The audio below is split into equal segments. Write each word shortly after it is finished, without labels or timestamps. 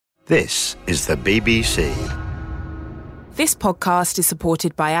This is the BBC. This podcast is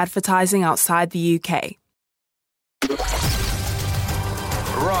supported by advertising outside the UK.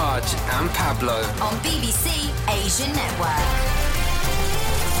 Raj and Pablo on BBC Asian Network.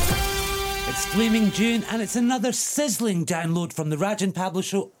 It's Flaming June and it's another sizzling download from the Raj and Pablo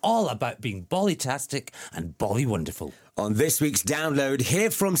show, all about being Bollytastic and Bolly wonderful. On this week's download,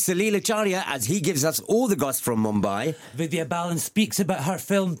 hear from Salil Acharya as he gives us all the goss from Mumbai. Vidya Balan speaks about her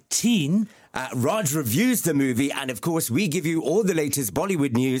film Teen. Raj reviews the movie, and of course we give you all the latest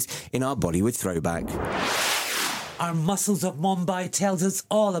Bollywood news in our Bollywood throwback. Our Muscles of Mumbai tells us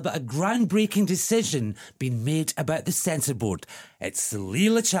all about a groundbreaking decision being made about the censor board. It's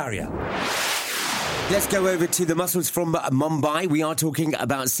Salil Acharya. Let's go over to the Muscles from Mumbai. We are talking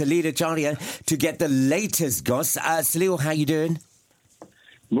about Salil Acharya to get the latest goss. Salil, how you doing?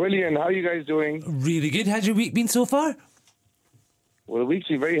 Brilliant. How are you guys doing? Really good. How's your week been so far? Well, the week's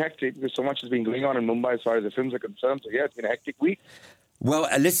been very hectic because so much has been going on in Mumbai as far as the films are concerned. So, yeah, it's been a hectic week. Well,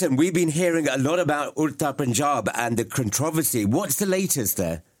 listen, we've been hearing a lot about Udta Punjab and the controversy. What's the latest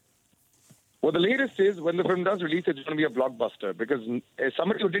there? Well, the latest is when the film does release, it's going to be a blockbuster because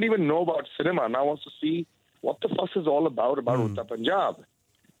somebody who didn't even know about cinema now wants to see what the fuss is all about Udta Punjab.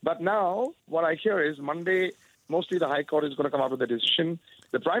 But now, what I hear is Monday, mostly the High Court is going to come out with a decision.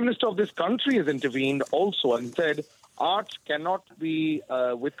 The Prime Minister of this country has intervened also and said art cannot be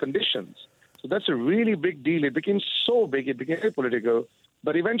with conditions. So that's a really big deal. It became so big, it became very political.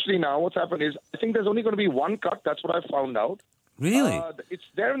 But eventually now what's happened is I think there's only going to be one cut. That's what I found out. Really? It's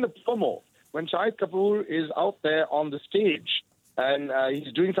there in the promo. When Shahid Kapoor is out there on the stage and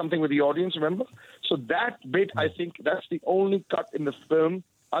he's doing something with the audience, remember? So that bit, I think that's the only cut in the film.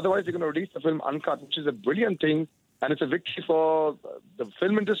 Otherwise, they're going to release the film uncut, which is a brilliant thing. And it's a victory for the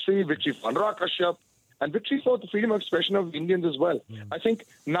film industry, victory for Anurag Kashyap, and victory for the freedom of expression of Indians as well. I think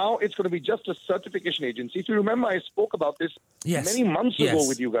now it's going to be just a certification agency. If you remember, I spoke about this many months ago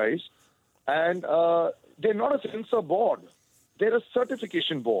with you guys. And they're not a censor board. They're a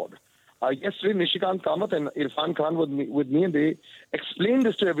certification board. Yesterday, Nishikant Kamath and Irfan Khan were with me, and they explained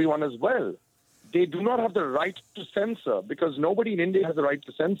this to everyone as well. They do not have the right to censor because nobody in India has the right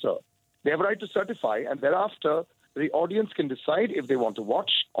to censor. They have a right to certify, and thereafter, the audience can decide if they want to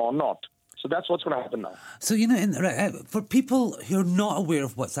watch or not. So that's what's going to happen now. So, you know, for people who are not aware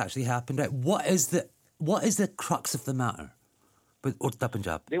of what's actually happened, right, what is the crux of the matter with Udta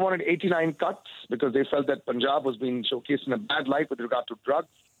Punjab? They wanted 89 cuts because they felt that Punjab was being showcased in a bad light with regard to drugs.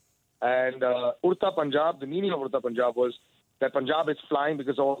 And Udta Punjab, the meaning of Udta Punjab was that Punjab is flying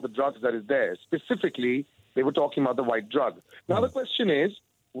because of all the drugs that is there. Specifically, they were talking about the white drug. Now, the question is,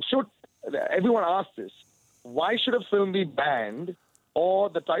 everyone asks this, why should a film be banned or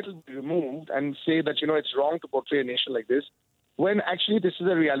the title be removed and say that, you know, it's wrong to portray a nation like this, when actually this is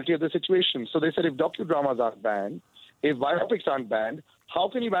the reality of the situation. So they said if docudramas aren't banned, if biopics aren't banned, how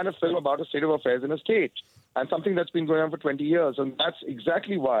can you ban a film about a state of affairs in a state? And something that's been going on for 20 years. And that's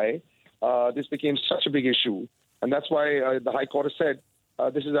exactly why this became such a big issue. And that's why the High Court has said,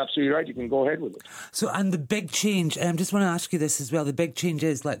 this is absolutely right, you can go ahead with it. So, and the big change, I just want to ask you this as well, the big change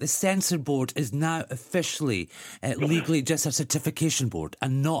is, like, the censor board is now officially, legally just a certification board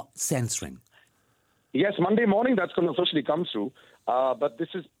and not censoring. Yes, Monday morning that's going to officially come through. But this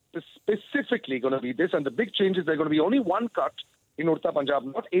is specifically going to be this. And the big change is there's going to be only one cut in Udta Punjab,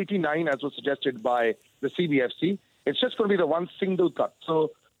 not 89 as was suggested by the CBFC. It's just going to be the one single cut.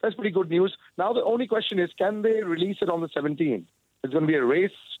 So that's pretty good news. Now the only question is, can they release it on the 17th? It's going to be a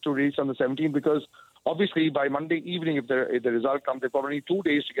race to release on the 17th because obviously by Monday evening, if the result comes, they've got only 2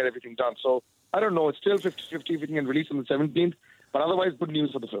 days to get everything done. So I don't know. It's still 50-50 if it can release on the 17th. But otherwise, good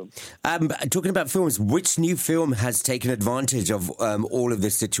news for the film. Talking about films, which new film has taken advantage of all of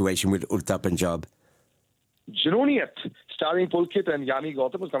this situation with Udta Punjab? Jununiyat, starring Pulkit and Yami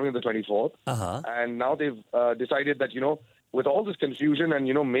Gautam, is coming on the 24th. And now they've decided that, you know, with all this confusion and,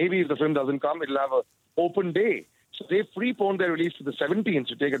 you know, maybe if the film doesn't come, it'll have an open day. So they've preponed their release to the 17th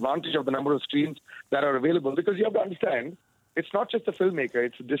to take advantage of the number of screens that are available. Because you have to understand, it's not just the filmmaker,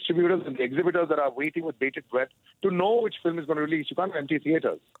 it's the distributors and the exhibitors that are waiting with bated breath to know which film is going to release. You can't have empty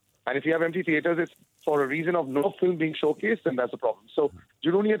theatres. And if you have empty theatres, it's for a reason of no film being showcased, then that's a problem. So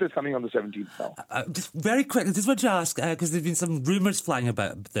Jununiyat is coming on the 17th now. Just very quickly, just want to ask, because there's been some rumours flying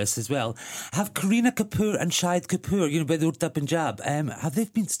about this as well. Have Kareena Kapoor and Shahid Kapoor, you know, by the Udta Punjab, have they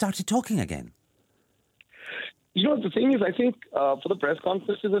been started talking again? You know, the thing is, I think for the press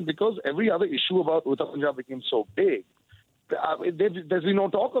conferences, and because every other issue about Udta Punjab became so big, there's been no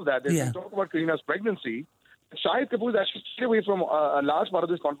talk of that. There's been talk about Kareena's pregnancy. Shahid Kapoor has actually stayed away from a large part of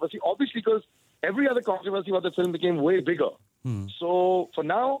this controversy, obviously because every other controversy about the film became way bigger. So for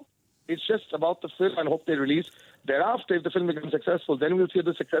now, It's just about the film and hope they release. Thereafter, if the film becomes successful, then we'll see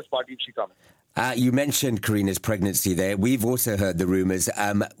the success party if she comes. You mentioned Karina's pregnancy there. We've also heard the rumours.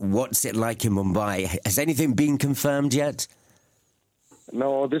 What's it like in Mumbai? Has anything been confirmed yet?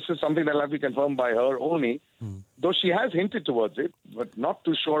 No, this is something that will have to be confirmed by her only, though she has hinted towards it, but not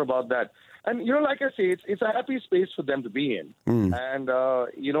too sure about that. And, like I say, it's a happy space for them to be in. And,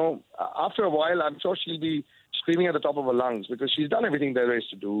 after a while, I'm sure she'll be screaming at the top of her lungs because she's done everything there is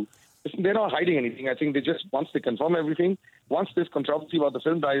to do. They're not hiding anything. I think once they confirm everything, once this controversy about the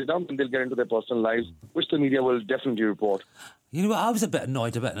film dies down, then they'll get into their personal lives, which the media will definitely report. You know what, I was a bit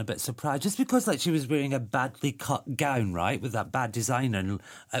annoyed about and a bit surprised, just because she was wearing a badly cut gown, right, with that bad designer, and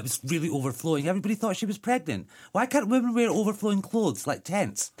it was really overflowing. Everybody thought she was pregnant. Why can't women wear overflowing clothes like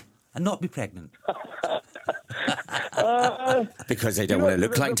tents and not be pregnant? Because they don't want to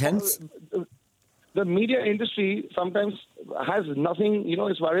look like tents? The media industry sometimes has nothing,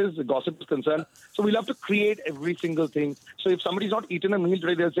 as far as the gossip is concerned. So we love to create every single thing. So if somebody's not eaten a meal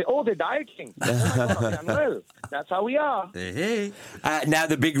today, they'll say, they're dieting. Well, that's how we are. Hey. Now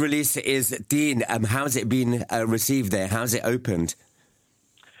the big release is Teen. How's it been received there? How's it opened?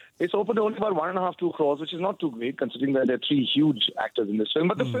 It's opened only about 1.5, 2 crores, which is not too great considering that there are 3 huge actors in this film.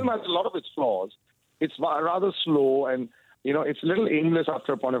 But the film has a lot of its flaws. It's rather slow and it's a little aimless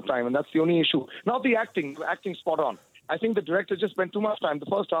after a point of time, and that's the only issue. Not the acting. The acting's spot on. I think the director just spent too much time. The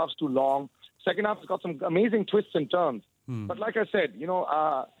first half's too long. Second half's got some amazing twists and turns. But like I said,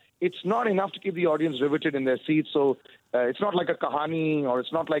 it's not enough to keep the audience riveted in their seats. So it's not like a Kahani or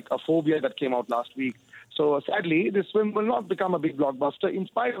it's not like a Phobia that came out last week. So sadly, this film will not become a big blockbuster in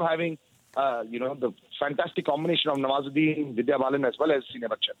spite of having, the fantastic combination of Nawazuddin, Vidya Balan as well as Vidya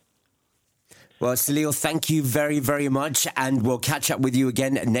Balan. Well, Salil, thank you very, very much, and we'll catch up with you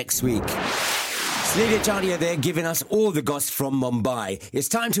again next week. Salil Acharya there giving us all the gossip from Mumbai. It's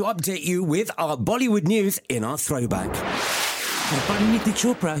time to update you with our Bollywood news in our throwback. Pariniti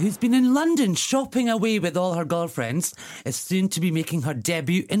Chopra, who's been in London shopping away with all her girlfriends, is soon to be making her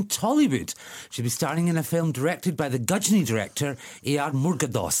debut in Tollywood. She'll be starring in a film directed by the Gajni director A.R.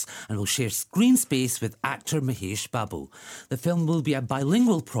 Murugadoss and will share screen space with actor Mahesh Babu. The film will be a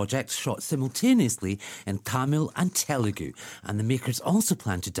bilingual project shot simultaneously in Tamil and Telugu, and the makers also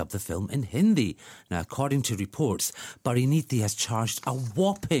plan to dub the film in Hindi. Now, according to reports, Pariniti has charged a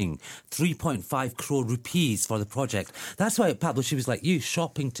whopping 3.5 crore rupees for the project. That's why, Pablo, she was like you,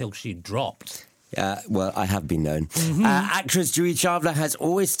 shopping till she dropped. Well, I have been known. Actress Juhi Chawla has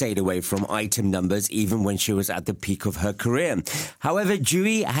always stayed away from item numbers, even when she was at the peak of her career. However,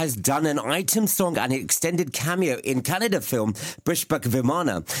 Juhi has done an item song and an extended cameo in Kannada film Pushpak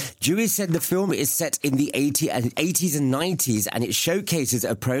Vimana. Juhi said the film is set in the 80s and 90s, and it showcases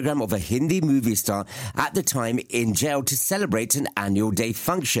a program of a Hindi movie star at the time in jail to celebrate an annual day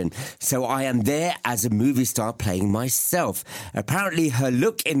function. So I am there as a movie star playing myself. Apparently, her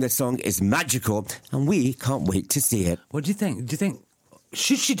look in the song is magical, and we can't wait to see it. What do you think? Do you think,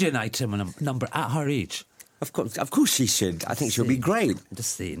 should she do an item number at her age? Of course she should. I think she'll be great.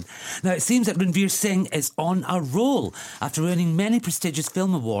 Just saying. Now, it seems that Ranveer Singh is on a roll. After winning many prestigious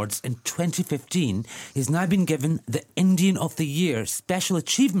film awards in 2015, he's now been given the Indian of the Year Special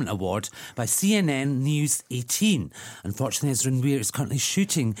Achievement Award by CNN News 18. Unfortunately, as Ranveer is currently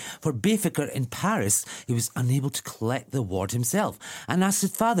shooting for Befikar in Paris, he was unable to collect the award himself and asked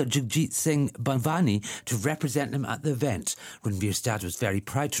his father, Jagjit Singh Bhavani, to represent him at the event. Ranveer's dad was very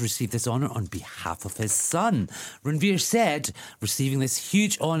proud to receive this honour on behalf of his son. Ranveer said, receiving this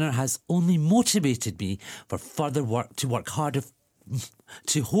huge honour has only motivated me for further work, to work harder,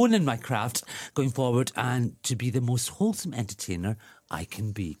 to hone in my craft going forward and to be the most wholesome entertainer I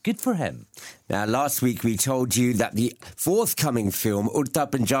can be. Good for him. Now, last week we told you that the forthcoming film Udta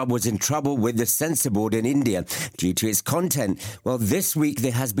Punjab was in trouble with the censor board in India due to its content. Well, this week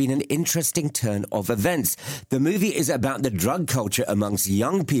there has been an interesting turn of events. The movie is about the drug culture amongst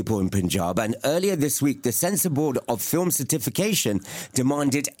young people in Punjab, and earlier this week the censor board of film certification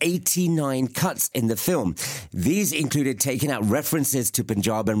demanded 89 cuts in the film. These included taking out references to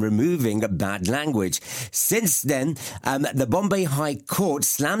Punjab and removing bad language. Since then, the Bombay High Court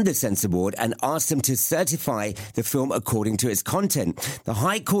slammed the censor board and asked them to certify the film according to its content. The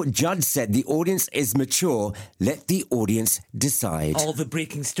High Court judge said the audience is mature. Let the audience decide. All the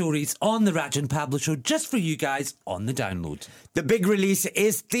breaking stories on the Raj and Pablo show just for you guys on the download. The big release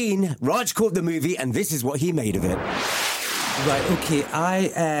is Teen. Raj caught the movie and this is what he made of it. Right, okay,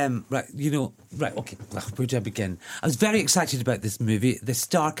 okay, where do I begin? I was very excited about this movie. The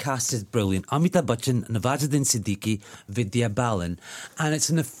star cast is brilliant. Amitabh Bachchan, Nawazuddin Siddiqui, Vidya Balan. And it's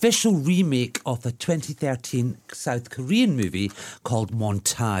an official remake of a 2013 South Korean movie called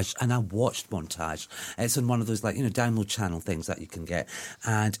Montage. And I watched Montage. It's on one of those, download channel things that you can get.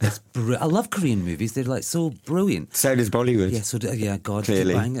 And it's I love Korean movies. They're, so brilliant. So does Bollywood. Yeah, God,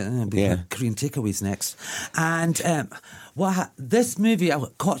 clearly. Bang it. Korean takeaways next. And this movie, I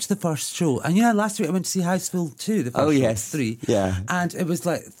caught the first show, and last week I went to see Houseful 2, the first show, 3. Yeah. And it was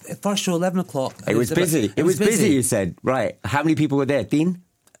first show, 11 o'clock. It was busy. It was busy, you said. Right. How many people were there? Dean?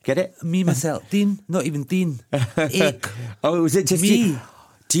 Get it? Me, myself. Dean? Not even Dean. Ache. Oh, was it just me? You?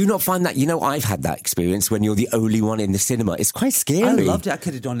 Do you not find that, I've had that experience when you're the only one in the cinema. It's quite scary. I loved it. I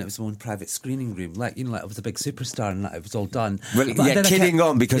could have done it. It was my own private screening room. I was a big superstar and it was all done. Well, kidding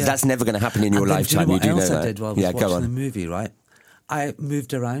on, because that's never going to happen in your lifetime. Do you know what else that. I did while I was watching the movie, right? I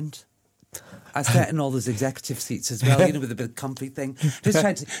moved around. I sat in all those executive seats as well, with the big comfy thing. Just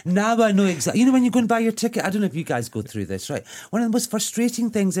trying to. Now I know exactly. When you go and buy your ticket, I don't know if you guys go through this, right? One of the most frustrating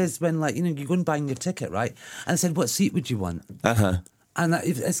things is when, you go and buy your ticket, right? And I said, "What seat would you want?" And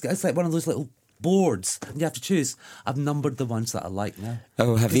it's like one of those little boards, and you have to choose. I've numbered the ones that I like now.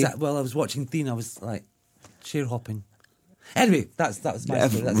 Oh, have you? I was watching Dean, I was chair hopping. Anyway, that was my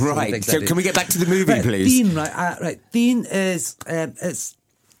story. That's right. So can we get back to the movie, please? Dean, right. Dean is it's.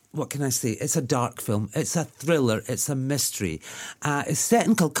 What can I say? It's a dark film. It's a thriller. It's a mystery. It's set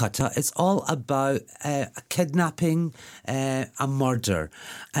in Calcutta. It's all about a kidnapping, a murder.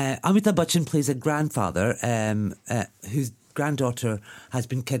 Amitabh Bachchan plays a grandfather whose granddaughter has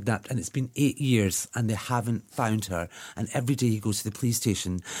been kidnapped, and it's been 8 years and they haven't found her, and every day he goes to the police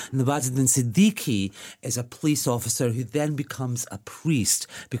station. And Nawazuddin Siddiqui is a police officer who then becomes a priest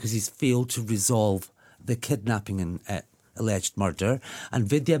because he's failed to resolve the kidnapping and alleged murder. And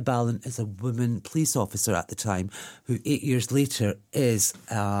Vidya Balan is a woman police officer at the time who 8 years later is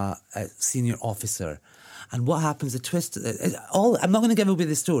a senior officer. And what happens, the twist, I'm not going to give away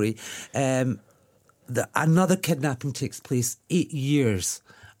the story. Another kidnapping takes place 8 years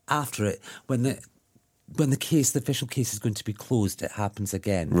after it. When the official case is going to be closed, it happens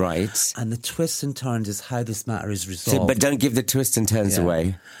again. Right. And the twists and turns is how this matter is resolved. But don't give the twists and turns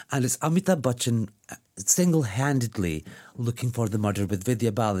away. And it's Amitabh Bachchan single-handedly looking for the murder with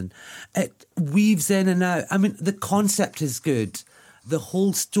Vidya Balan. It weaves in and out. I mean, the concept is good. The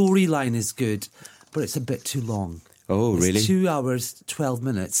whole storyline is good, but it's a bit too long. Oh, really? It's 2 hours, 12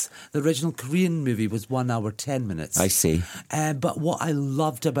 minutes. The original Korean movie was 1 hour, 10 minutes. I see. But what I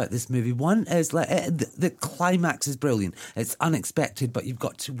loved about this movie, one is the climax is brilliant. It's unexpected, but you've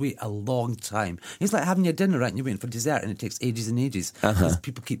got to wait a long time. It's like having your dinner, right, and you're waiting for dessert, and it takes ages and ages. Because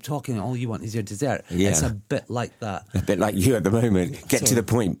people keep talking, and all you want is your dessert. Yeah. It's a bit like that. A bit like you at the moment. Get to the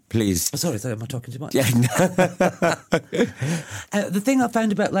point, please. Sorry, am I talking too much? Yeah. The thing I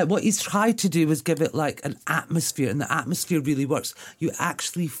found about what he's tried to do was give it an atmosphere, and the atmosphere really works. You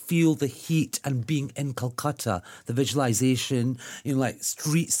actually feel the heat and being in Calcutta, the visualization,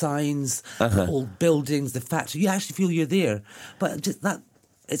 street signs, the old buildings, the factory. You actually feel you're there. But just that,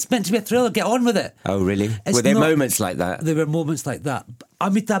 it's meant to be a thriller. Get on with it. Oh, really? Were there moments like that? There were moments like that.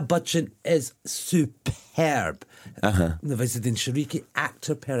 Amitabh Bachchan is superb. Nawazuddin Siddiqui,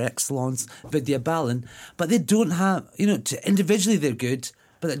 actor per excellence. Vidya Balan. But they don't have, individually they're good,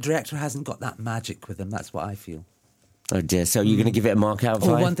 but the director hasn't got that magic with them. That's what I feel. Oh dear, so you're going to give it a mark out of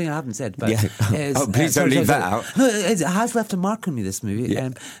 5? One thing I haven't said, but is, please don't leave that out. No, it has left a mark on me, this movie.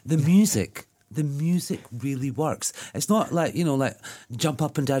 Yeah. The music really works. It's not jump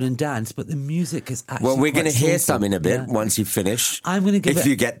up and down and dance, but the music is actually. Well, we're going to hear some in a bit once you finish. I'm going to give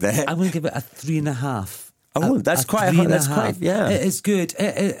you get there. I'm going to give it a 3.5. Oh, that's quite high. That's quite, yeah. It is good.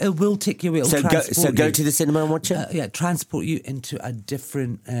 It will take you away. So go to the cinema and watch it? Transport you into a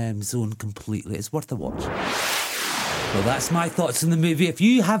different zone completely. It's worth a watch. Well, that's my thoughts on the movie. If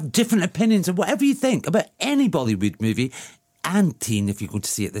you have different opinions or whatever you think about any Bollywood movie and teen, if you're going to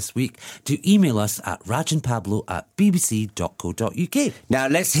see it this week, do email us at rajanpablo@bbc.co.uk. Now,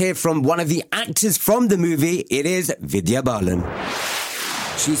 let's hear from one of the actors from the movie. It is Vidya Balan.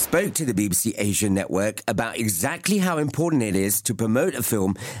 She spoke to the BBC Asian Network about exactly how important it is to promote a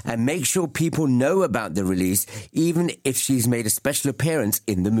film and make sure people know about the release, even if she's made a special appearance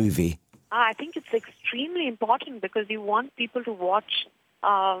in the movie. I think it's extremely important because you want people to watch,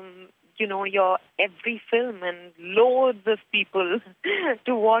 your every film, and loads of people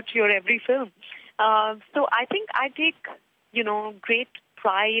to watch your every film. So I think I take, great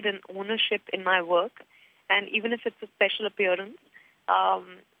pride and ownership in my work. And even if it's a special appearance,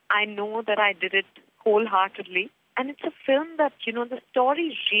 I know that I did it wholeheartedly. And it's a film that, the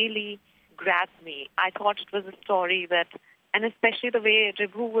story really grabbed me. I thought it was a story that, and especially the way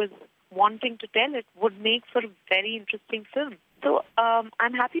Ribhu was wanting to tell it, would make for a very interesting film. So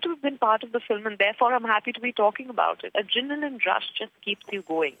I'm happy to have been part of the film, and therefore I'm happy to be talking about it. Adrenaline rush just keeps you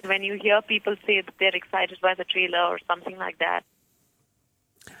going. When you hear people say that they're excited by the trailer or something like that.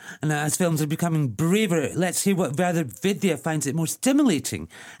 And as films are becoming braver, let's hear whether Vidya finds it more stimulating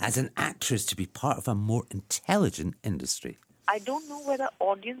as an actress to be part of a more intelligent industry. I don't know whether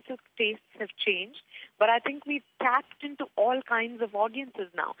audiences' tastes have changed, but I think we've tapped into all kinds of audiences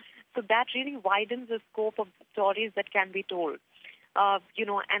now. So that really widens the scope of the stories that can be told.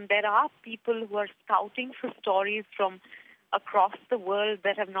 And there are people who are scouting for stories from across the world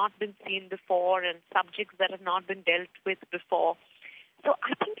that have not been seen before and subjects that have not been dealt with before. So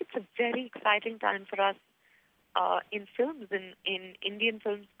I think it's a very exciting time for us in films, in Indian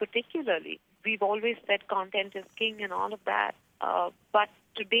films particularly. We've always said content is king and all of that. But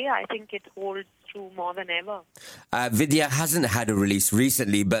today I think it holds true more than ever. Vidya hasn't had a release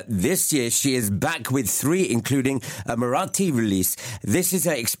recently, but this year she is back with 3, including a Marathi release. This is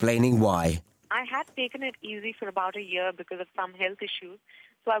her explaining why. I had taken it easy for about a year because of some health issues.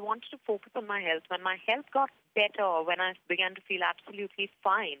 So I wanted to focus on my health. When my health got better, when I began to feel absolutely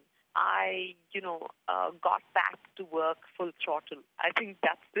fine, I, got back to work full throttle. I think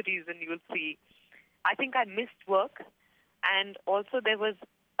that's the reason you'll see. I think I missed work, and also there was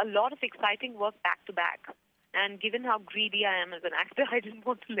a lot of exciting work back to back. And given how greedy I am as an actor, I didn't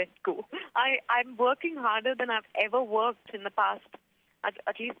want to let go. I'm working harder than I've ever worked in the past,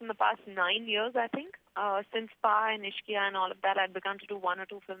 at least in the past 9 years, I think. Since Pa and Ishqiya and all of that, I'd begun to do 1 or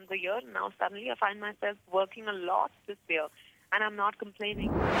 2 films a year. And now suddenly I find myself working a lot this year. And I'm not complaining.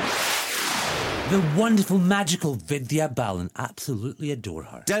 The wonderful, magical Vidya Balan. Absolutely adore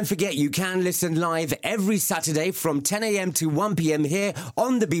her. Don't forget, you can listen live every Saturday from 10 a.m. to 1 p.m. here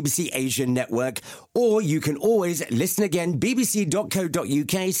on the BBC Asian Network. Or you can always listen again,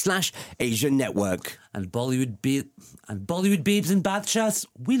 bbc.co.uk/Asian Network. And Bollywood babes and badshahs,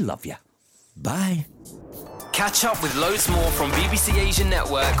 we love you. Bye. Catch up with loads more from BBC Asian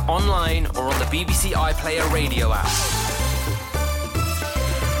Network online or on the BBC iPlayer radio app.